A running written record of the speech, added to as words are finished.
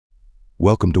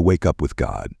Welcome to Wake Up with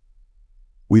God.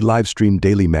 We live stream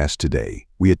daily Mass today.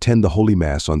 We attend the Holy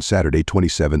Mass on Saturday,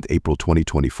 27th April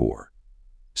 2024.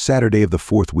 Saturday of the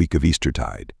fourth week of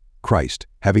Eastertide. Christ,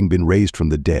 having been raised from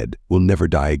the dead, will never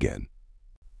die again.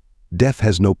 Death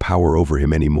has no power over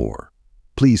him anymore.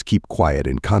 Please keep quiet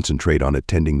and concentrate on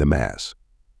attending the Mass.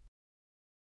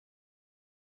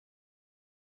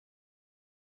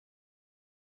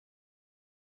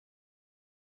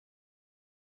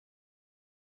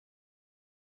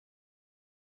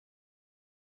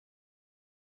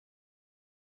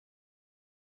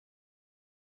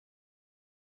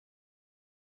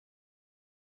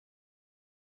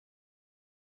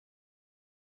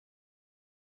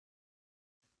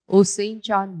 O Saint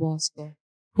John Bosco,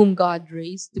 whom God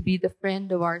raised to be the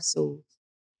friend of our souls,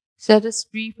 set us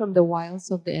free from the wiles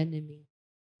of the enemy,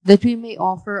 that we may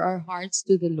offer our hearts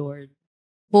to the Lord,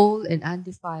 whole and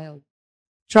undefiled.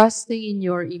 Trusting in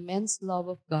your immense love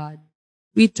of God,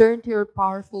 we turn to your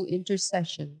powerful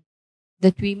intercession,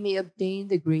 that we may obtain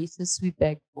the graces we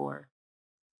beg for.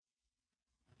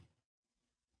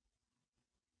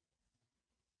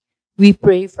 We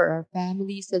pray for our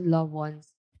families and loved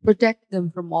ones, protect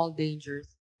them from all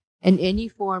dangers and any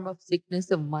form of sickness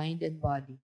of mind and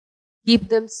body. Keep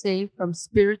them safe from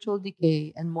spiritual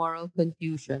decay and moral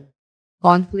confusion,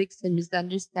 conflicts and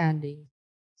misunderstandings,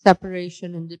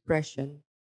 separation and depression,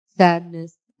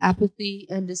 sadness, apathy,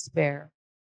 and despair.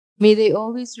 May they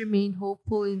always remain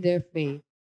hopeful in their faith,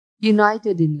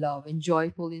 united in love, and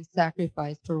joyful in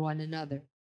sacrifice for one another.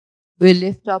 We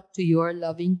lift up to your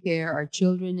loving care our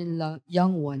children and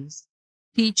young ones.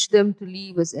 Teach them to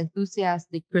live as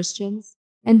enthusiastic Christians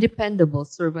and dependable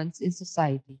servants in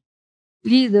society.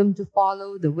 Lead them to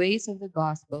follow the ways of the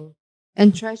gospel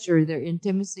and treasure their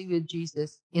intimacy with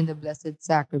Jesus in the Blessed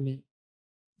Sacrament.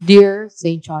 Dear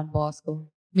St. John Bosco,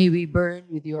 may we burn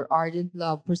with your ardent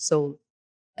love for souls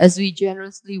as we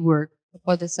generously work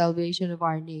for the salvation of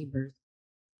our neighbors.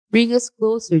 Bring us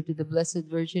closer to the Blessed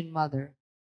Virgin Mother,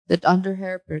 that under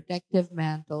her protective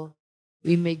mantle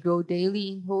we may grow daily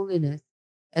in holiness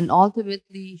and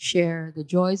ultimately share the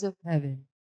joys of heaven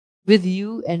with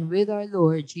you and with our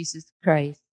Lord Jesus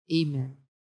Christ. Amen.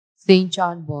 Saint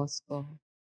John Bosco,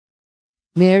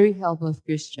 Mary, help of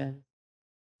Christians.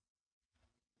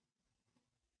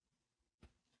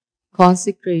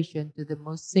 Consecration to the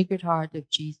most sacred heart of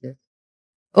Jesus.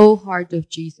 O heart of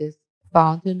Jesus,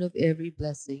 fountain of every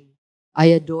blessing, I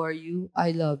adore you,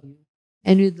 I love you,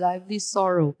 and with lively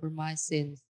sorrow for my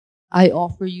sins, I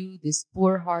offer you this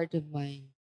poor heart of mine.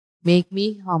 Make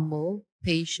me humble,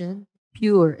 patient,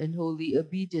 pure, and wholly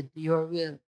obedient to your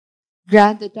will.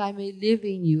 Grant that I may live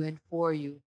in you and for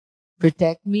you.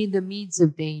 Protect me in the midst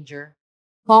of danger.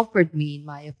 Comfort me in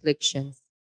my afflictions.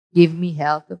 Give me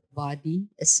health of body,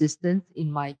 assistance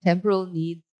in my temporal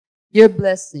needs, your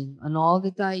blessing on all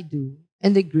that I do,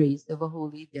 and the grace of a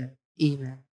holy death.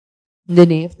 Amen. In the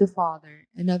name of the Father,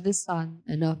 and of the Son,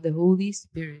 and of the Holy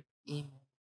Spirit. Amen.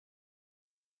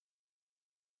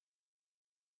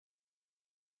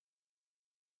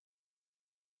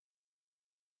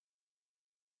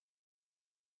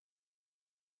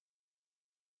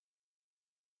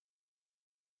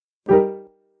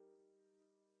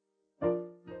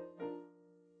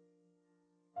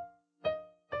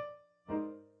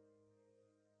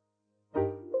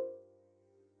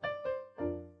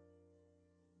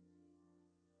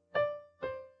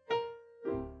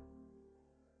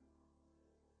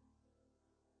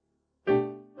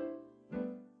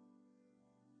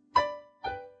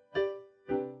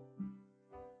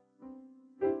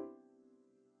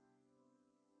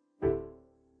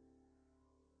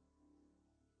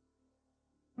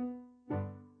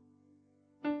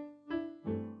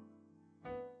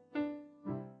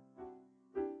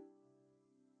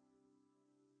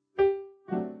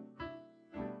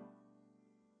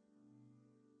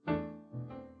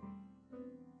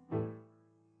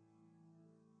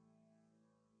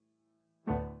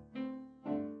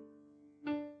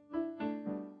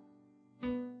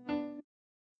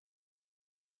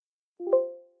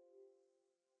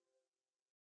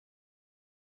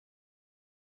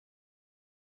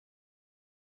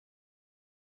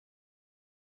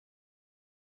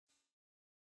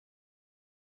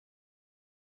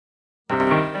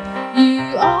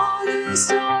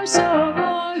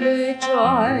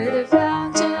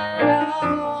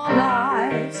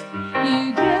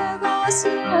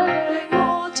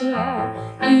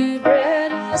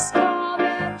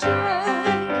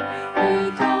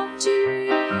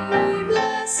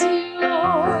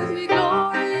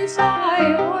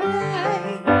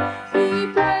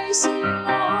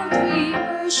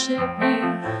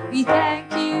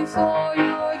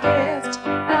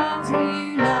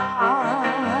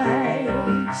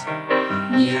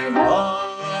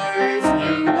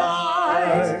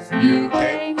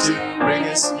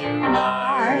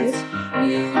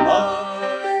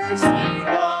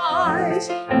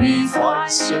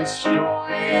 finds such joy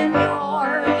in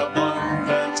your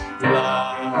abundant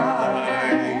life.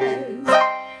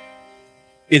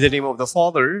 In the name of the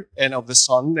Father, and of the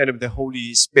Son, and of the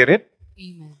Holy Spirit.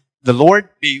 Amen. The Lord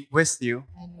be with you.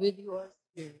 And with your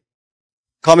spirit.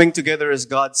 Coming together as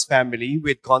God's family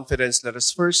with confidence, let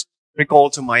us first recall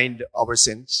to mind our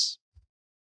sins.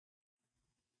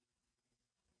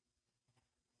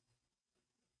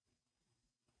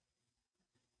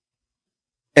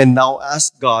 And now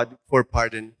ask God for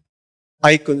pardon.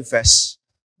 I confess,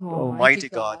 Almighty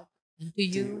God, and to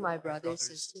you, my brothers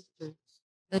and sisters,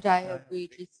 that I have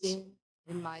greatly sinned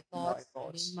in my thoughts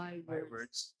and in my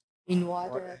words, in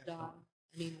what I have done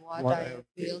and in what I have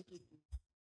failed to do,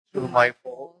 through my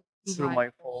fault,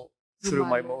 through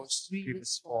my most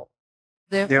grievous fault.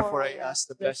 Therefore I ask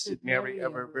the Blessed Mary,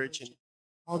 ever Virgin,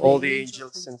 all the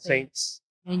angels and saints,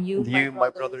 and you, my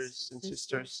brothers and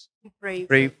sisters,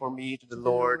 pray for me to the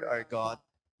Lord our God.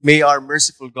 May our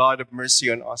merciful God have mercy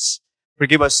on us,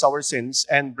 forgive us our sins,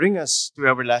 and bring us to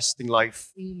everlasting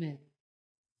life. Amen.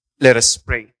 Let us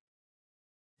pray.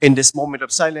 In this moment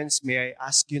of silence, may I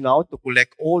ask you now to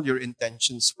collect all your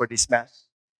intentions for this Mass.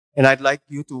 And I'd like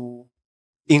you to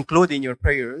include in your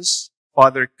prayers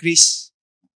Father Chris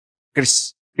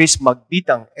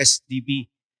Magbitang, SDB,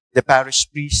 the parish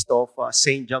priest of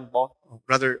St. John Bosco,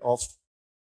 brother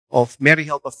of Mary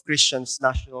Help of Christians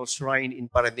National Shrine in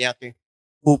Parañaque,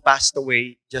 who passed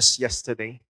away just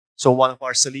yesterday. So one of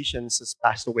our Salesians has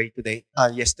passed away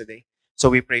yesterday. So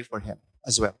we pray for him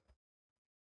as well.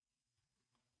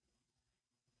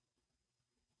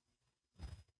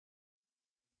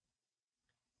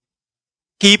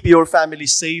 Keep your family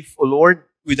safe, O Lord,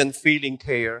 with unfailing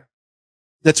care,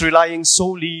 that relying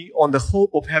solely on the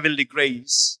hope of heavenly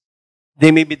grace,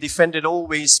 they may be defended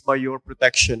always by your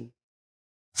protection.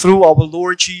 Through our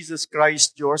Lord Jesus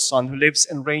Christ, your Son, who lives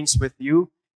and reigns with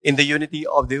you in the unity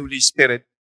of the Holy Spirit,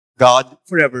 God,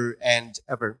 forever and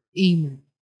ever. Amen.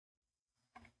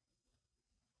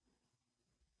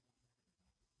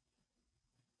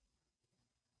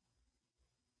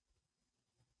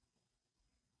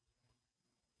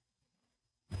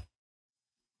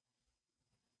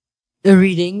 A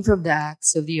reading from the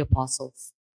Acts of the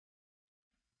Apostles.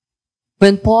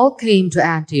 When Paul came to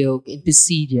Antioch in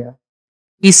Pisidia,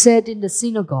 he said in the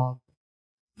synagogue,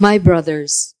 "My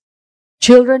brothers,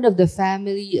 children of the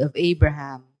family of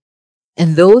Abraham,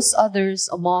 and those others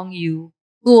among you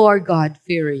who are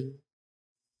God-fearing,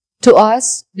 to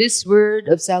us this word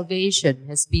of salvation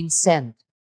has been sent.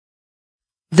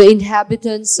 The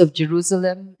inhabitants of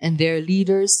Jerusalem and their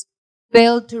leaders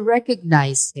failed to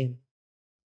recognize him,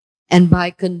 and by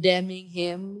condemning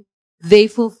him, they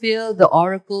fulfill the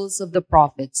oracles of the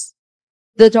prophets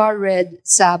that are read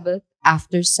Sabbath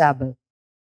after Sabbath.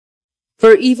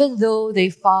 For even though they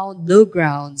found no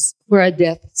grounds for a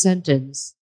death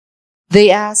sentence,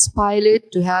 they asked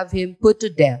Pilate to have him put to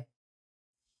death.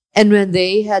 And when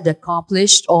they had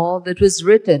accomplished all that was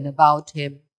written about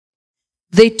him,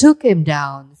 they took him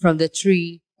down from the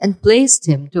tree and placed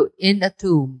him in a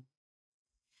tomb.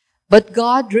 But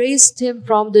God raised him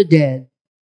from the dead,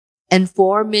 and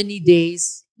for many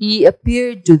days he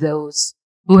appeared to those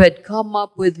who had come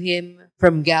up with him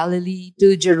from Galilee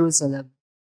to Jerusalem.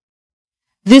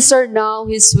 These are now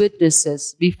his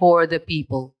witnesses before the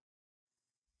people.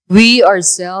 We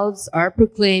ourselves are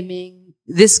proclaiming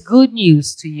this good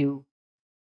news to you,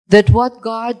 that what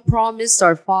God promised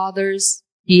our fathers,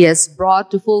 he has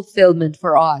brought to fulfillment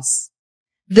for us,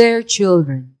 their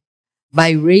children,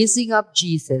 by raising up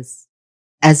Jesus,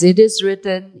 as it is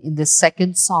written in the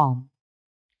second Psalm,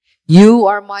 "You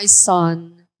are my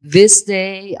son, this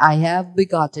day I have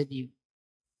begotten you."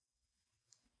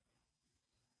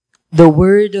 The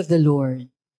word of the Lord.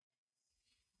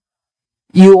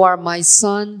 You are my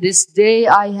son, this day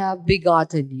I have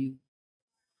begotten you.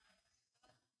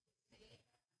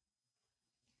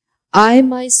 I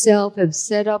myself have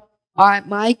set up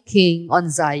my king on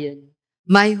Zion,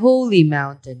 my holy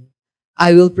mountain.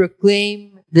 I will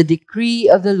proclaim the decree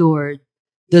of the Lord.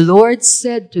 The Lord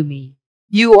said to me,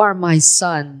 "You are my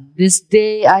son, this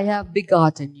day I have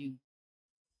begotten you."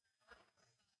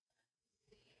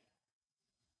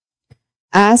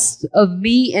 Ask of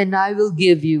me, and I will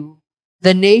give you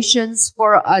the nations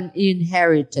for an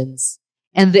inheritance,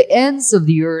 and the ends of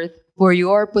the earth for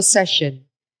your possession.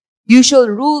 You shall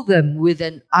rule them with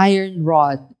an iron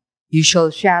rod. You shall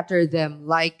shatter them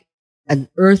like an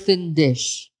earthen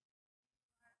dish.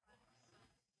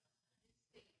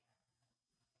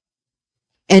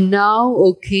 And now,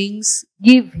 O kings,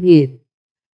 give heed.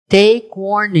 Take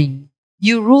warning,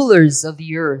 you rulers of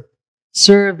the earth.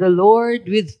 Serve the Lord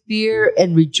with fear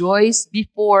and rejoice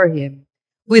before him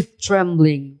with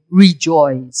trembling,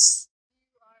 rejoice.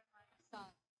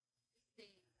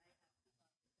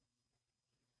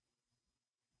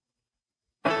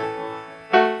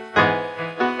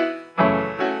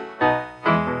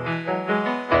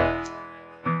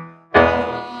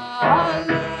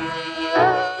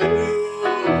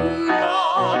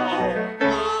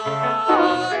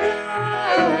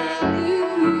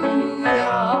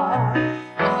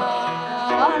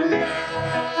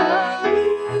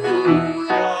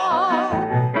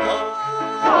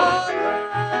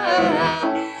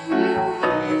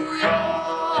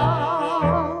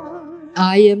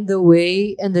 I am the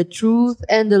way and the truth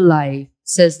and the life,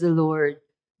 says the Lord.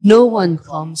 No one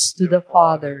comes to the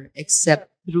Father except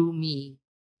through me.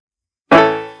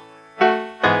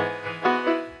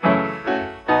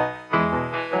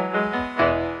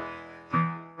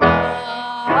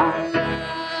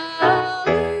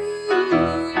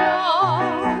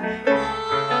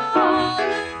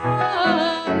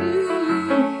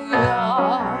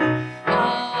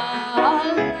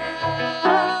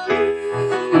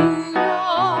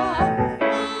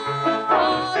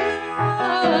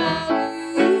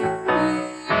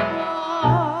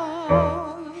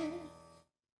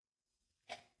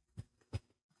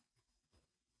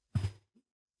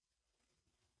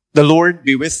 The Lord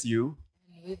be with you.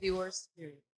 And with your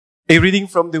spirit. A reading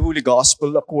from the Holy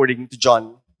Gospel according to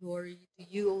John. Glory to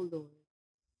you, O Lord.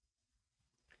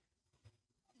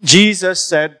 Jesus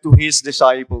said to his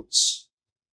disciples,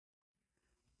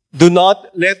 "Do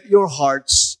not let your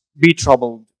hearts be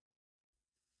troubled.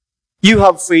 You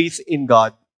have faith in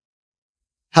God.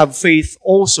 Have faith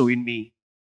also in me.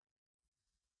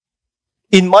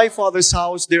 In my Father's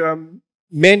house there are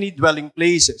many dwelling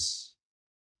places.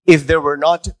 If there were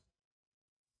not,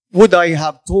 would I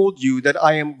have told you that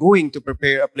I am going to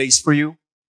prepare a place for you?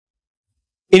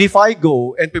 And if I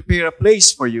go and prepare a place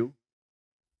for you,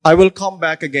 I will come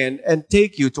back again and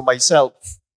take you to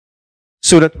myself,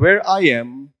 so that where I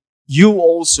am, you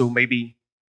also may be.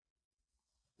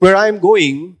 Where I am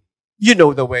going, you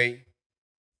know the way."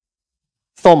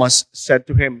 Thomas said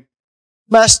to him,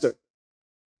 "Master,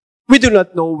 we do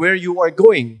not know where you are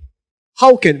going.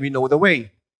 How can we know the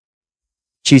way?"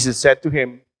 Jesus said to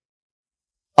him,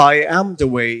 "I am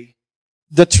the way,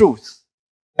 the truth,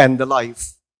 and the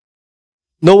life.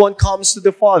 No one comes to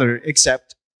the Father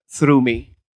except through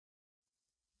me."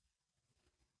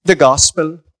 The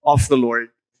Gospel of the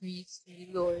Lord. Praise to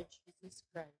you, Lord Jesus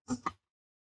Christ.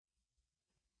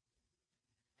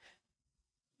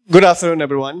 Good afternoon,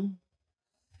 everyone.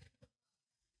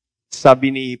 Sabi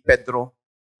ni Pedro,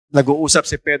 nag-uusap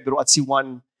si Pedro at si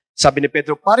Juan. Sabi ni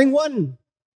Pedro, "Paring Juan,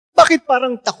 bakit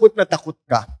parang takot na takot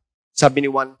ka?" Sabi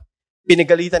ni Juan,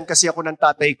 "Pinagalitan kasi ako ng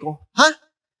tatay ko." "Ha?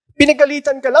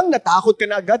 Pinagalitan ka lang? Natakot ka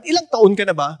na agad? Ilang taon ka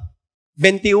na ba?"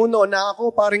 21 na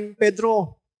ako, paring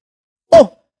Pedro. "Oh,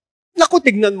 naku,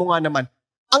 tignan mo nga naman.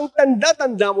 Ang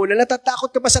tanda-tanda mo na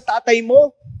natatakot ka pa sa tatay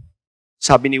mo."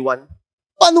 Sabi ni Juan,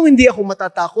 "Paano hindi ako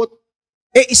matatakot?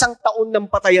 1 taon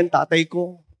nang patay ang tatay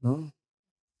ko."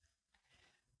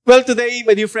 Well, today,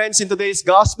 my dear friends, in today's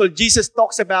gospel, Jesus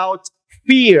talks about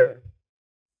fear.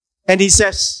 And he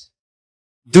says,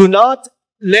 "Do not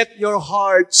let your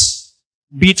hearts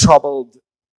be troubled."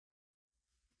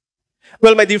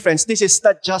 Well, my dear friends, this is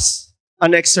not just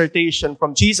an exhortation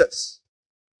from Jesus.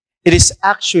 It is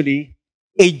actually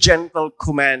a gentle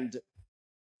command.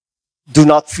 Do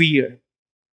not fear.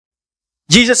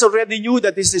 Jesus already knew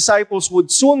that his disciples would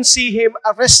soon see him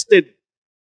arrested,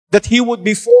 that he would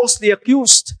be falsely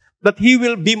accused, that he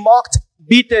will be mocked,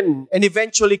 beaten, and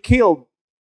eventually killed.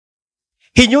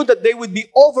 He knew that they would be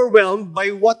overwhelmed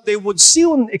by what they would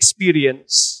soon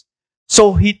experience.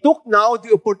 So he took now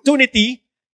the opportunity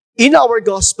in our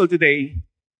gospel today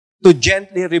to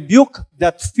gently rebuke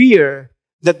that fear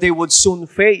that they would soon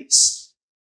face.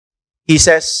 He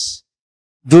says,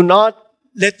 "Do not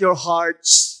let your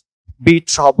hearts be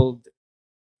troubled."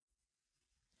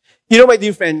 You know, my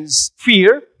dear friends,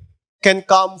 fear can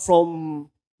come from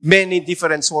many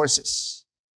different sources.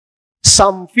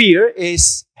 Some fear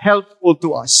is helpful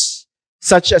to us,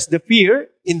 such as the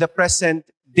fear in the present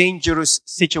dangerous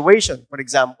situation. For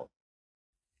example,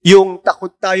 yung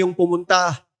takot tayong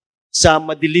pumunta sa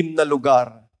madilim na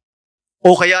lugar,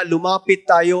 o kaya lumapit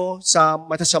tayo sa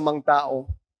matasamang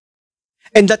tao.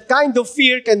 And that kind of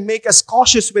fear can make us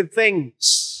cautious with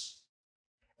things.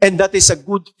 And that is a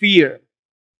good fear.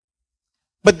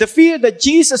 But the fear that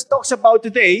Jesus talks about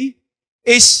today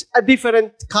is a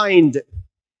different kind.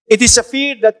 It is a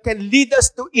fear that can lead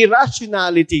us to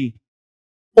irrationality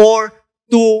or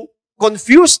to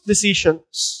confused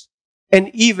decisions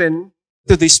and even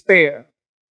to despair.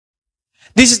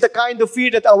 This is the kind of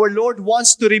fear that our Lord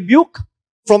wants to rebuke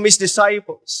from His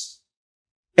disciples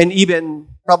and even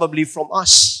probably from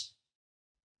us.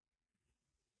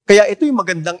 Kaya ito yung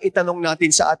magandang itanong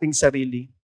natin sa ating sarili.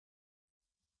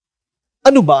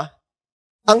 Ano ba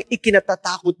ang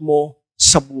ikinatatakot mo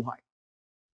sa buhay?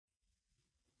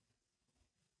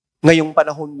 Ngayong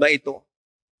panahon na ito,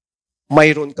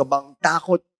 mayroon ka bang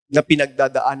takot na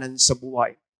pinagdadaanan sa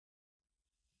buhay?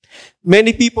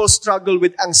 Many people struggle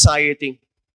with anxiety,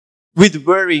 with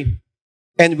worry,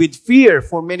 and with fear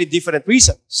for many different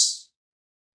reasons.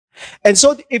 And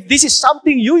so if this is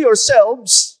something you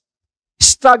yourselves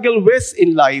struggle with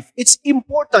in life, it's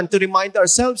important to remind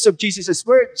ourselves of Jesus'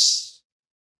 words.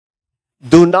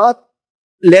 Do not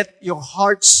let your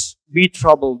hearts be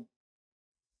troubled.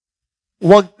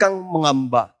 Huwag kang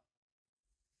mangamba.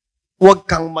 Huwag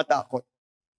kang matakot.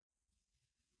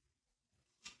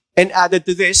 And added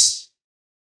to this,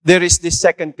 there is this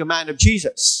second command of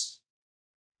Jesus.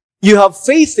 You have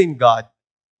faith in God.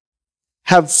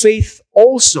 Have faith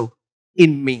also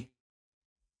in me.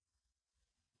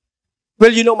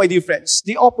 Well, you know, my dear friends,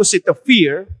 the opposite of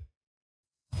fear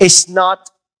is not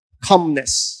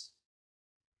calmness.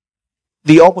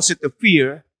 The opposite of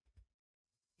fear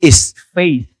is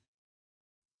faith.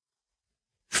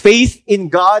 Faith in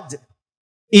God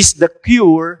is the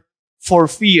cure for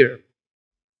fear.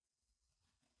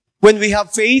 When we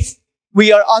have faith,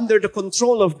 we are under the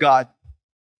control of God.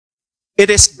 It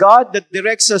is God that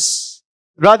directs us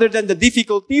rather than the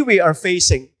difficulty we are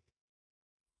facing.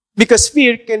 Because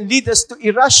fear can lead us to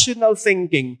irrational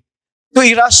thinking, to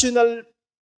irrational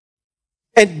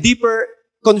and deeper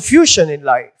confusion in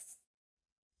life.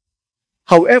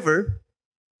 However,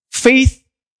 faith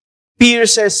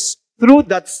pierces through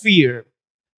that fear,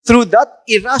 through that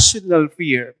irrational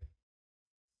fear,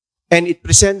 and it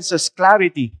presents us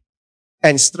clarity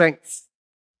and strength.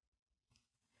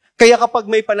 Kaya kapag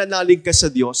may pananalig ka sa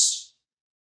Diyos,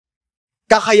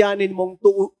 kakayanin mong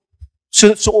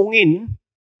suungin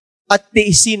at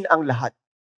tiisin ang lahat.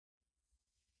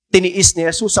 Tiniis ni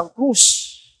Jesus ang krus.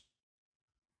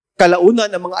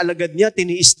 Kalaunan ang mga alagad niya,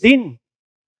 tiniis din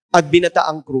at binata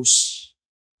ang krus.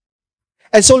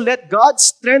 And so let God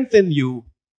strengthen you.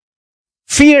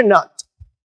 Fear not.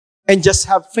 And just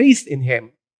have faith in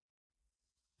Him.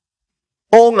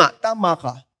 Oo nga, tama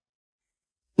ka.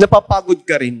 Napapagod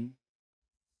ka rin.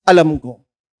 Alam ko.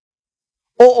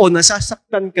 Oo,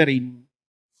 nasasaktan ka rin.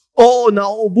 Oo,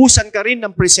 nauubusan ka rin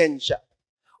ng presensya.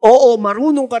 Oo,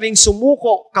 marunong ka rin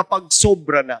sumuko kapag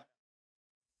sobra na.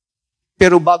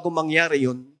 Pero bago mangyari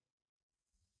yun,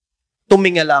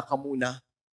 tumingala ka muna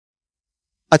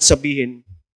at sabihin,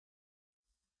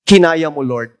 kinaya mo,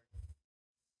 Lord.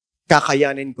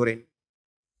 Kakayanin ko rin.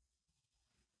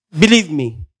 Believe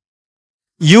me,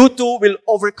 you too will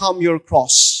overcome your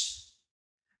cross.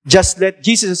 Just let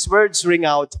Jesus' words ring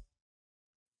out.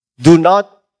 Do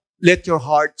not let your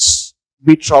hearts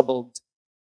be troubled.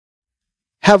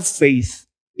 Have faith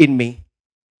in me.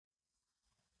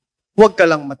 Huwag ka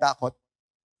lang matakot.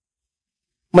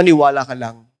 Maniwala ka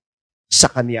lang sa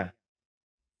Kanya.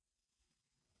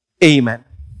 Amen.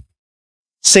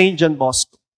 Saint John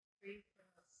Bosco,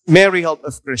 Mary, help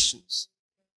of Christians.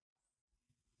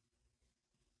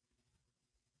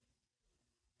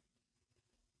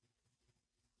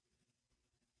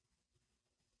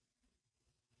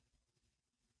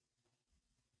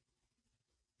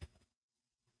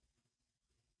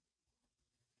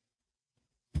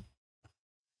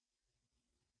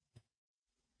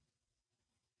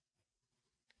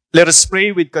 Let us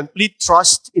pray with complete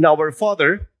trust in our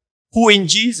Father, who in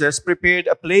Jesus prepared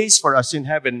a place for us in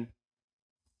heaven.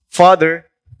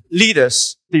 Father, lead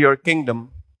us to your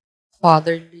kingdom.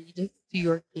 Father, lead us to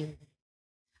your kingdom.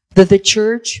 That the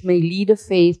church may lead the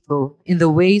faithful in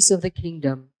the ways of the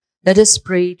kingdom, let us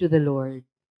pray to the Lord.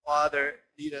 Father,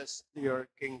 lead us to your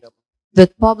kingdom.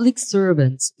 That public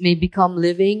servants may become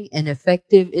living and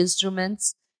effective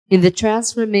instruments in the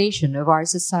transformation of our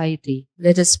society,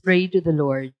 let us pray to the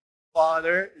Lord.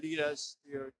 Father, lead us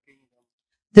to your kingdom.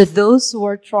 That those who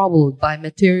are troubled by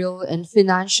material and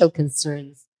financial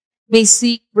concerns may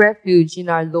seek refuge in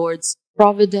our Lord's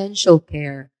providential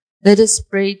care, let us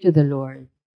pray to the Lord.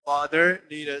 Father,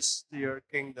 lead us to your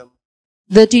kingdom.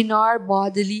 That in our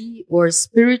bodily or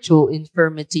spiritual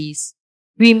infirmities,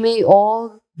 we may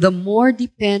all the more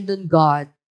depend on God,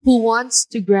 who wants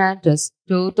to grant us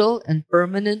total and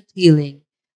permanent healing,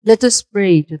 let us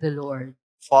pray to the Lord.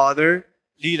 Father,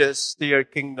 lead us to your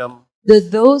kingdom.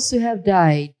 That those who have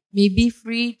died may be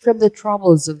freed from the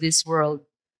troubles of this world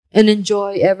and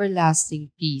enjoy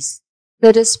everlasting peace,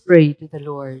 let us pray to the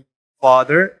Lord.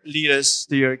 Father, lead us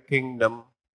to your kingdom.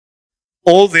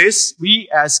 All this we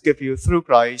ask of you through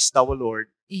Christ our Lord.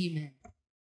 Amen.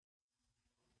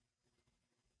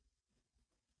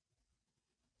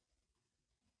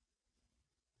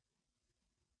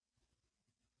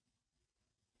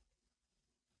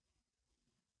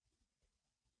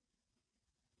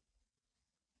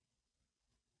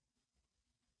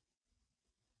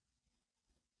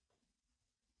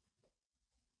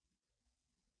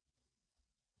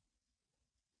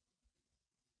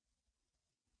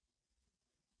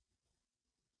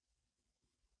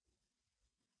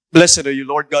 Blessed are you,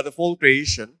 Lord God of all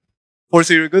creation. For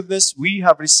through your goodness we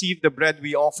have received the bread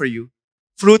we offer you,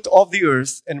 fruit of the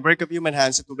earth and work of human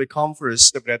hands, it will become for us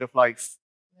the bread of life.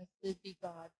 Blessed be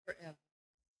God forever.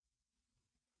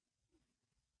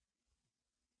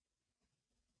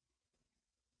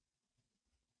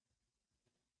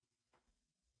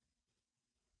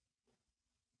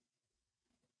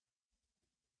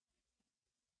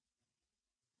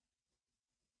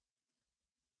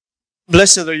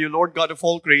 Blessed are you, Lord God of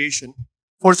all creation.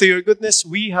 For through your goodness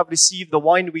we have received the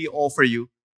wine we offer you,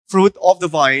 fruit of the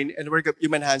vine and work of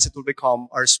human hands, it will become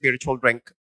our spiritual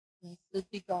drink. Blessed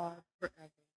be God forever.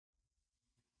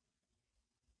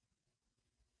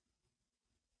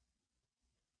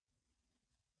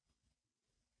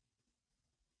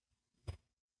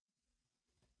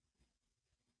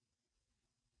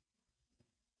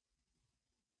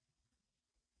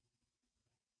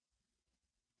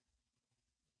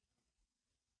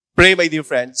 Pray, my dear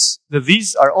friends, that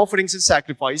these our offerings and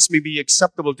sacrifice may be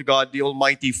acceptable to God, the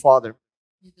Almighty Father.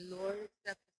 May the Lord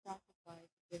accept the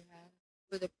sacrifice of your hands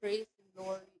for the praise and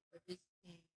glory of his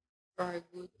name, for our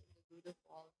good and the good of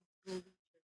all his holy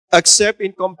church. Accept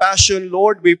in compassion,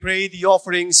 Lord, we pray, the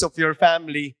offerings of your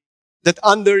family, that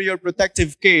under your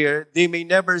protective care they may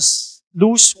never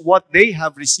lose what they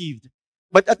have received,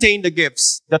 but attain the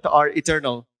gifts that are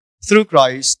eternal. Through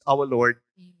Christ our Lord.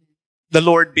 Amen. The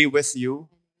Lord be with you.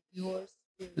 And with your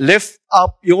spirit, Lift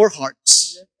up your and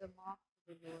hearts. lift them up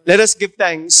to the Lord. Let us give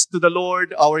thanks to the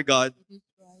Lord our God. It is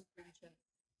right and just.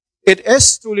 It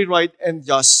is truly right and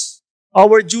just,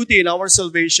 our duty and our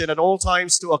salvation at all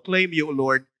times to acclaim you, O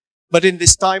Lord, but in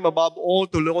this time above all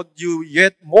to laud you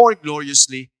yet more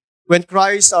gloriously, when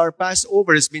Christ our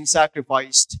Passover has been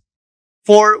sacrificed.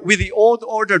 For with the old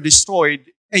order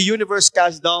destroyed, a universe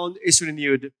cast down is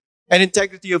renewed, and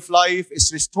integrity of life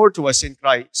is restored to us in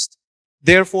Christ.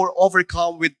 Therefore,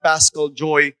 overcome with paschal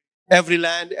joy, every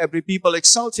land, every people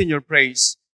exalts in your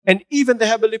praise, and even the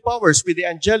heavenly powers with the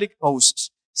angelic hosts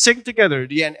sing together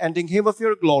the unending hymn of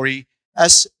your glory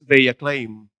as they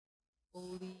acclaim.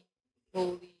 Holy,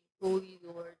 holy, holy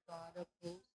Lord God of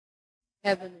hosts,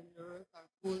 heaven and earth are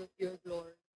full of your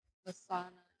glory.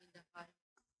 Hosanna in the highest.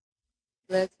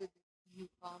 Blessed is he who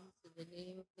comes in the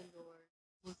name of the Lord.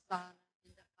 Hosanna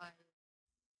in the highest.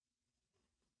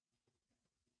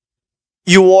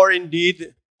 You are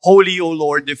indeed holy, O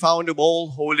Lord, the fount of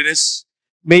all holiness.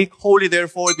 Make holy,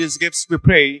 therefore, these gifts, we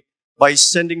pray, by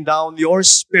sending down your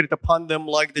Spirit upon them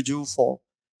like the dewfall,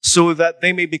 so that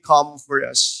they may become for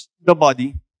us the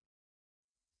body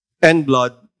and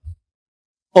blood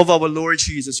of our Lord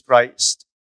Jesus Christ.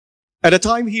 At the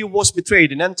time he was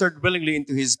betrayed and entered willingly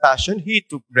into his passion, he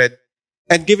took bread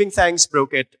and giving thanks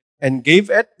broke it and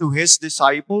gave it to his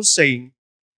disciples, saying,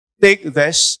 "Take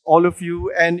this, all of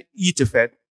you, and eat of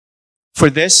it.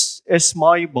 For this is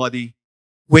my body,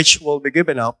 which will be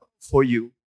given up for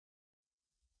you."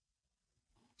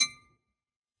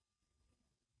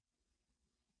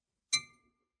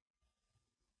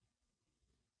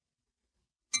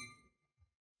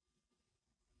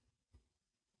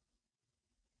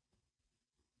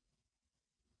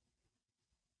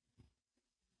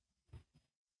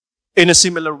 In a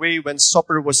similar way, when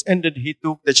supper was ended, he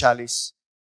took the chalice,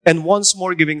 and once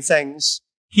more giving thanks,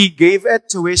 he gave it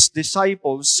to his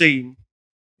disciples, saying,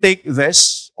 "Take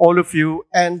this, all of you,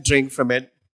 and drink from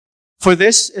it. For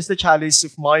this is the chalice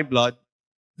of my blood,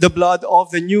 the blood of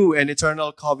the new and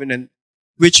eternal covenant,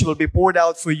 which will be poured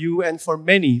out for you and for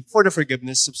many for the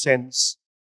forgiveness of sins.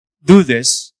 Do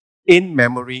this in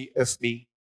memory of me."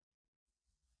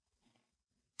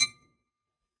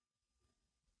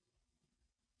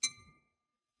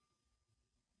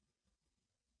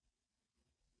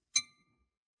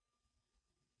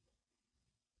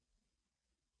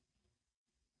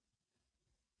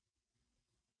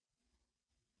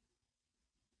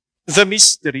 The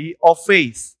mystery of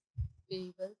faith.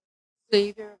 Favor,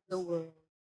 Savior of the world,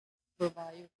 for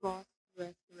by your cross and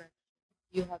resurrection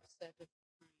you have set us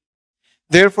free.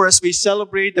 Therefore, as we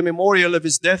celebrate the memorial of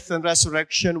his death and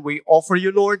resurrection, we offer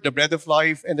you, Lord, the bread of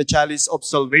life and the chalice of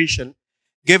salvation,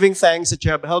 giving thanks that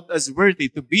you have helped us worthy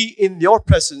to be in your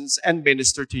presence and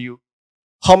minister to you.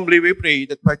 Humbly we pray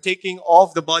that partaking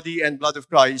of the body and blood of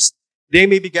Christ, they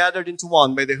may be gathered into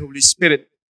one by the Holy Spirit.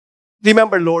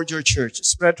 Remember, Lord, your church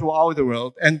spread throughout the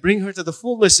world and bring her to the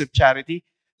fullness of charity,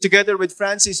 together with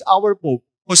Francis, our Pope,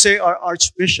 Jose, our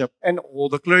Archbishop, and all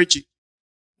the clergy.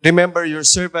 Remember your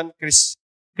servant, Chris,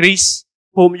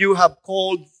 whom you have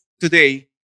called today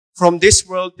from this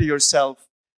world to yourself.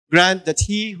 Grant that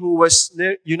he who was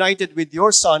united with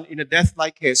your Son in a death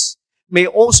like his may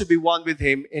also be one with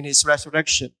him in his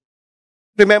resurrection.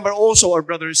 Remember also our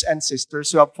brothers and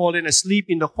sisters who have fallen asleep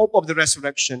in the hope of the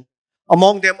resurrection,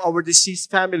 among them our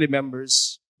deceased family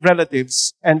members,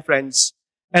 relatives, and friends,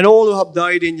 and all who have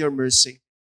died in your mercy.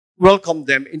 Welcome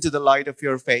them into the light of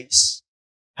your face.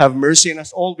 Have mercy on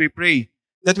us all, we pray,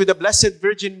 that with the Blessed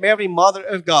Virgin Mary, Mother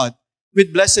of God,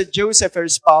 with Blessed Joseph, her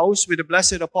spouse, with the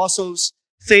blessed apostles,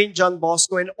 Saint John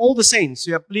Bosco, and all the saints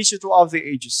who have pleased you throughout the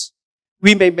ages,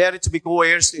 we may merit to be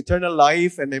co-heirs to eternal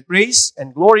life and may praise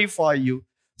and glorify you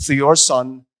through your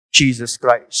Son, Jesus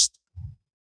Christ.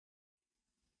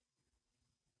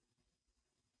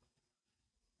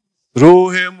 Through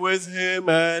him, with him,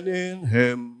 and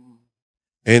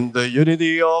in the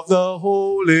unity of the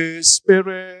Holy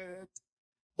Spirit,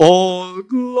 all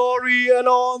glory and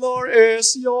honor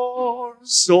is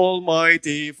yours,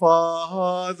 Almighty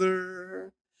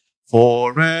Father,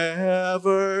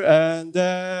 forever and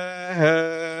ever.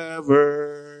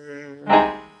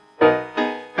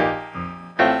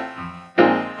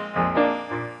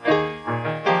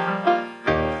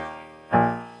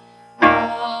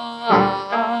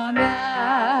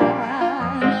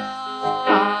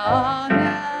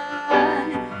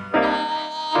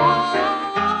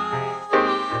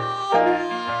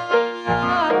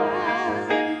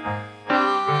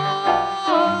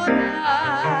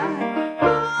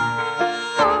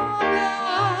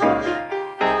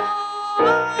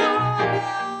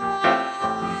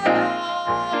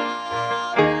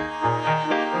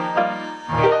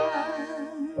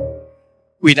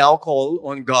 We now call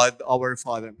on God our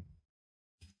Father.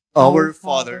 Our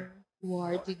Father, who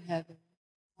art in heaven,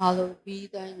 hallowed be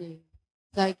thy name.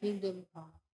 Thy kingdom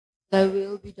come, thy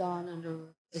will be done on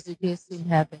earth as it is in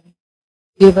heaven.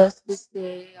 Give us this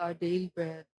day our daily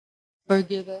bread.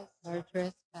 Forgive us our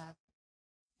trespasses,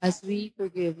 as we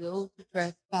forgive those who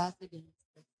trespass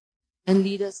against us. And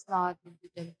lead us not into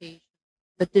temptation,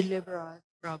 but deliver us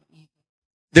from evil.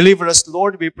 deliver us,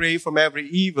 Lord, we pray, from every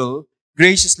evil.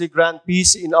 Graciously grant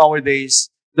peace in our days,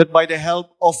 that by the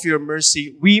help of your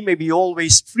mercy we may be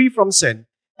always free from sin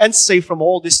and safe from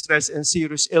all distress and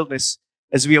serious illness,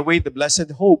 as we await the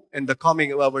blessed hope and the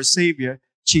coming of our Savior,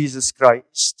 Jesus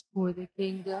Christ. For the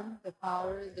kingdom, the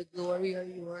power, and the glory are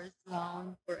yours now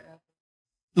and forever.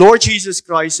 Lord Jesus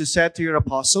Christ, who said to your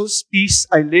apostles, "Peace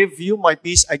I leave you, my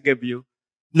peace I give you,"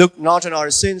 look not on our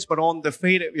sins, but on the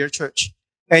faith of your church,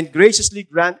 and graciously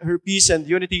grant her peace and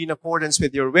unity in accordance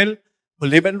with your will, who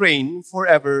live and reign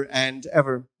forever and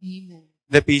ever. Amen.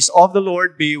 The peace of the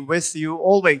Lord be with you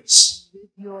always. And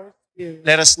with your spirit.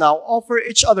 Let us now offer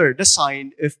each other the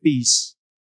sign of peace.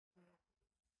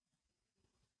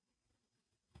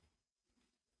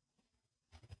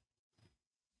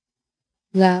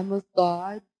 Lamb of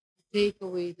God, take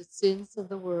away the sins of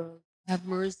the world, have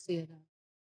mercy on us.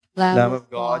 Lamb of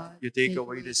God, you take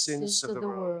away the sins of the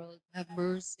world. Have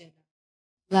mercy on us.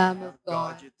 Lamb of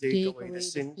God, God, you take away the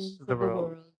sins of the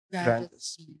world. Grant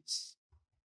us peace.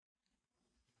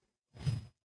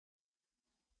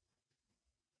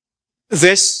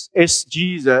 This is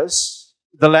Jesus,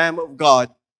 the Lamb of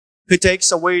God, who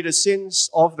takes away the sins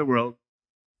of the world.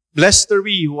 Blessed are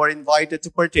we who are invited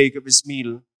to partake of his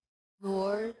meal.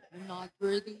 Lord, I'm not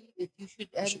worthy that you should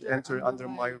You should enter, enter under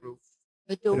my roof,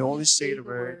 but but only say the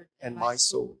word, and my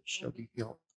soul shall be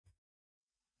healed.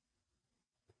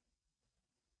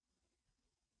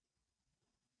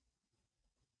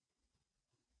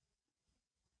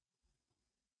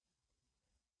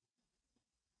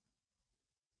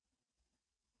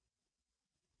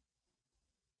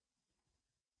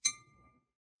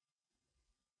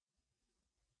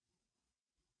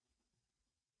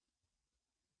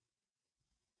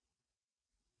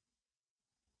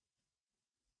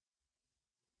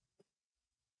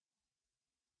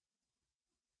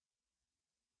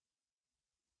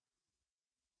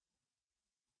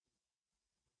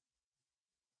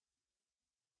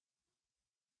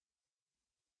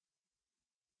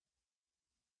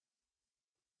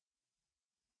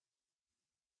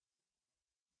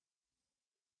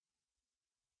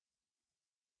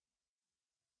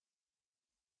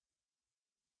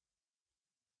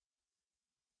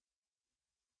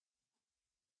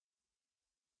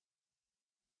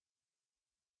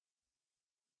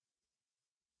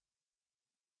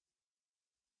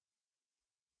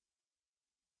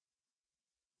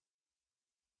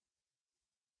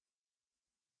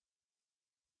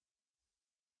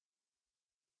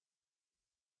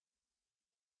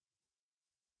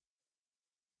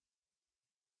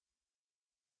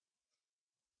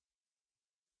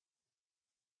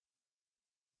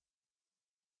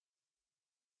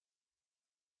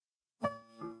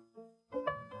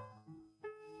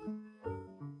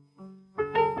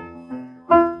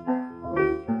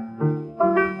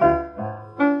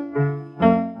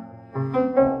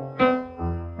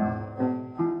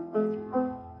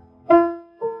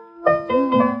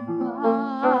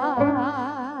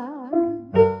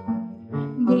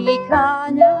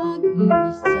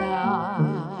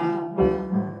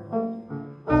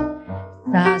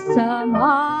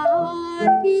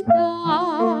 kita.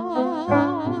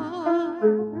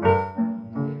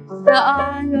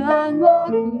 Saan man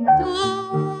magpunta,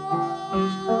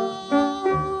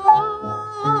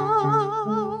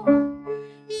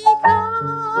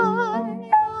 ika'y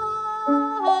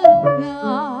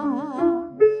mahalaga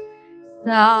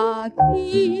sa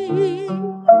aking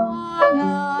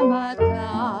mga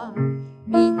mata.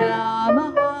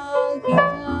 Minamahal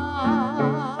kita.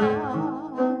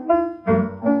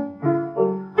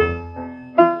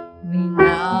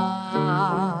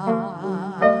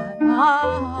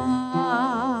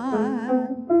 Minamahal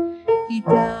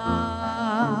kita.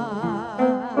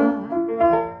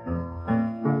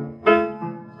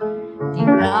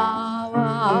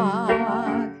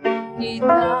 Tinawag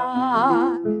kita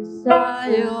sa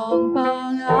iyong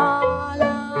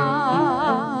pangalan.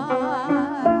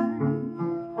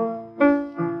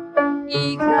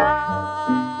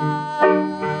 Ikaw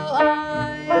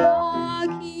ay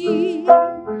aking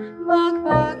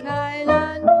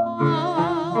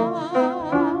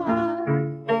magpakailanman.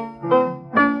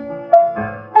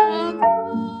 Ako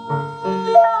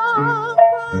ang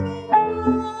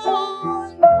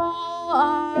Panginoon mo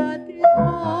at Diyos,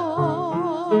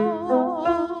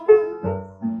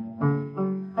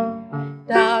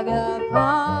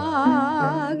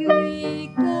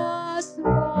 tagapagligtas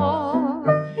mo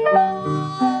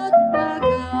at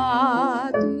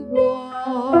tagatubos.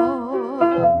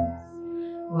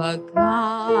 Huwag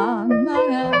kang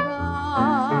mangamba,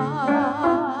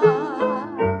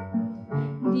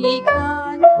 di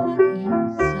ka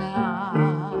nag-isa.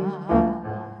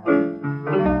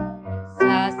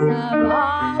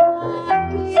 Sasamahan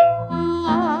kita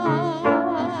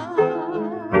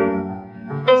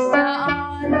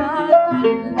saan man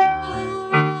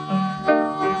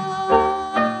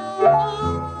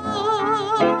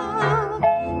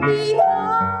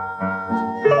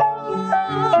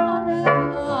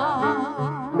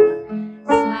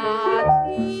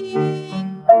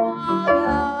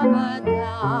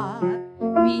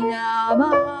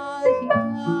minamahal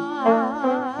kita.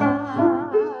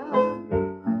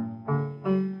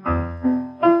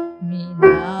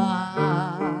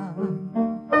 Minamahal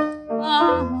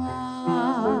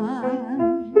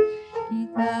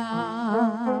kita.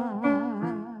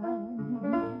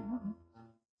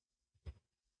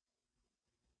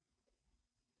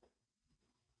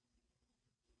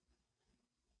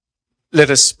 Let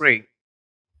us pray.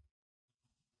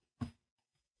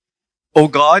 O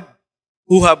God,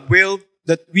 who have willed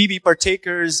that we be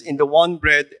partakers in the one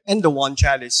bread and the one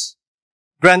chalice,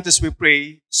 grant us, we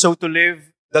pray, so to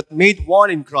live that made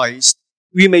one in Christ,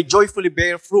 we may joyfully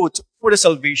bear fruit for the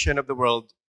salvation of the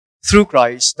world. Through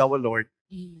Christ our Lord.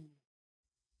 Amen.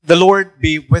 The Lord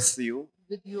be with you.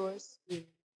 With your spirit.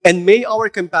 And may our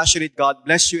compassionate God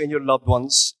bless you and your loved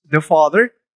ones, the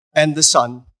Father and the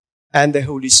Son and the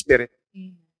Holy Spirit.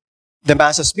 Amen. The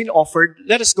Mass has been offered.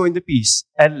 Let us go in the peace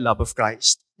and love of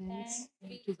Christ. Thanks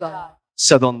be to God.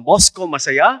 Sa Don Bosco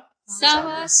Masaya,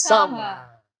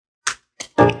 Sama-sama.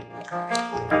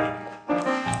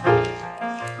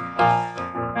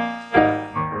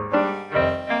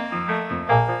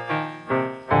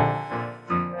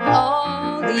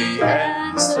 All the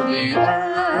ends of the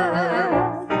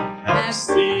earth have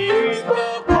seen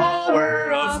the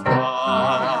power of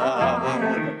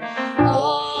God.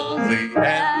 All the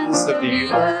ends of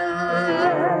the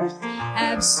earth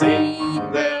have seen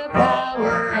the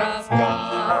power of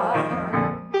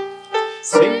God.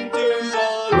 Sing to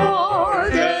the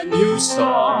Lord a new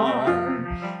song,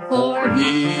 for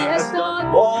He has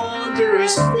done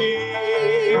wondrous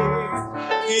things.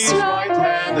 His right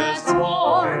hand has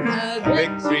won a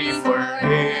victory for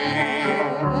Him.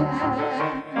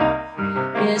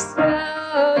 Yes,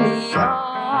 holy are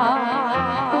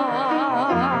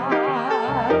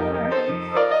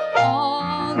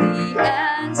all the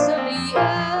ends of the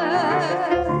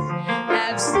earth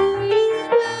have seen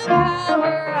the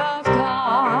power of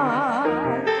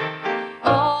God.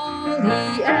 All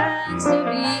the ends of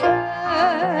the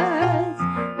earth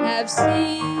have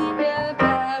seen the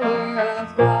power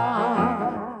of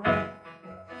God.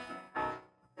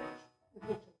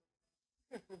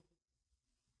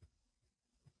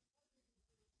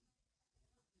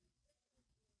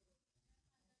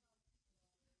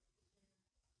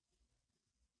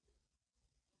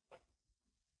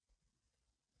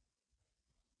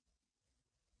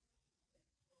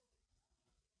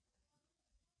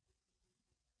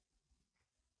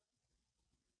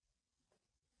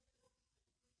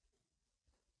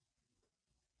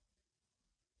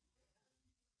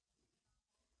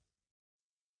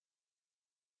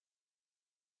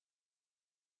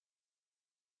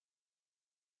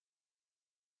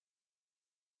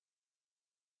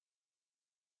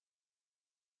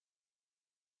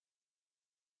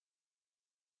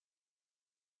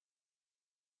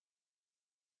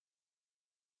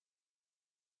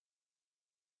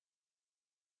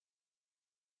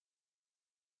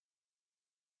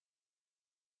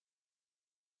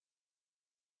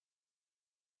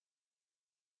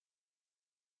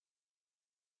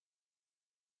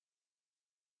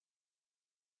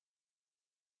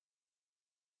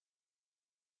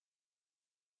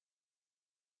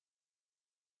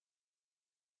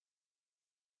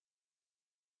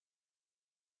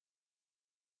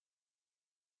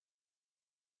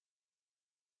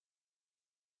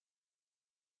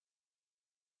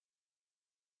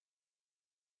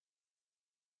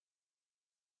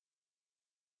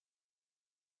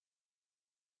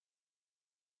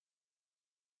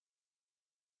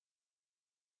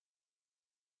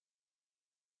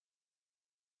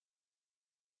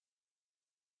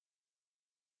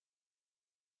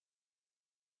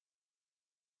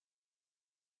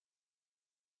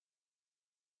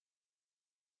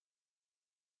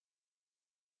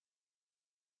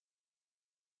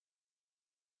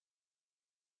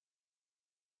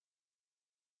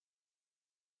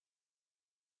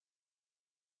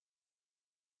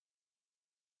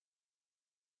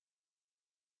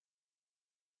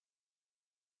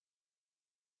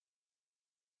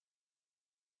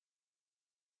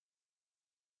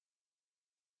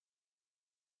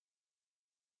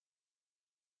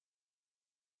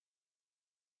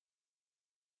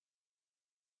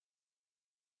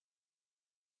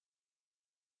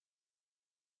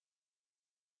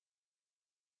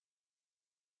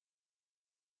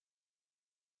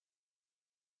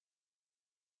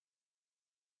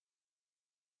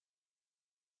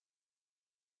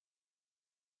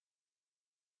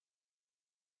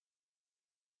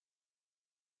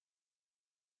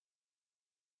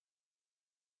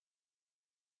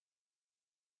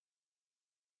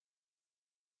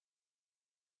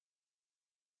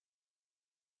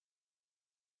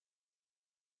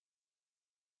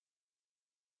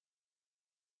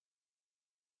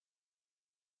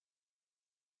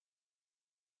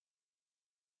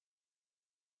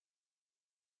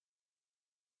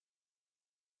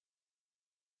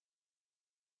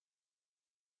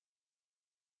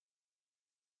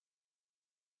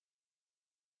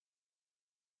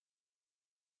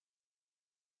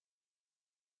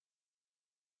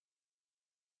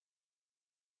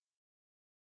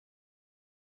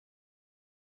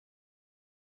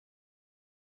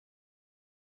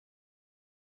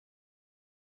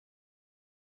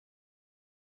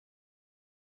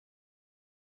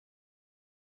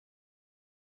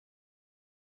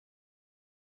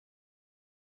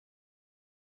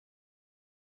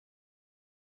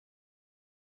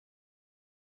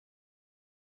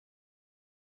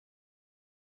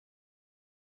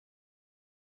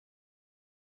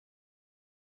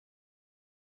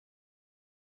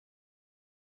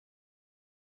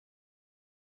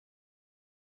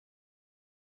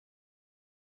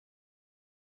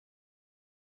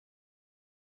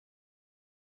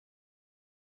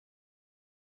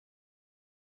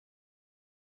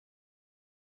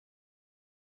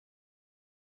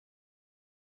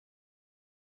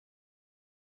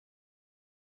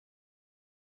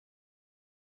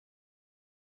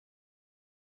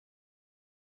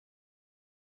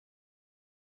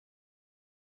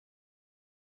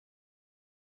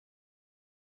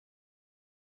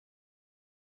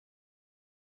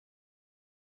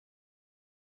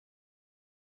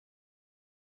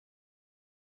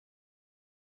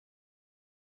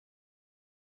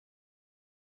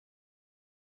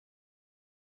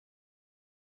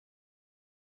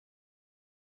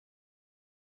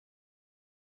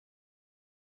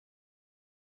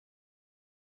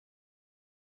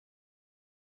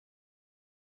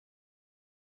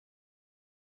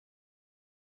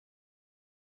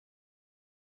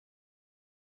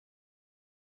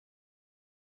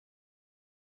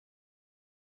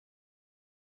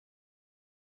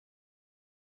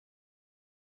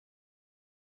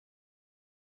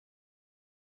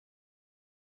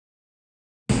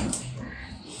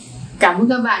 Cảm ơn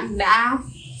các bạn đã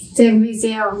xem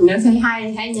video. Nếu thấy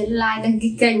hay hãy nhấn like, đăng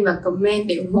ký kênh và comment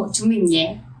để ủng hộ chúng mình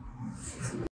nhé.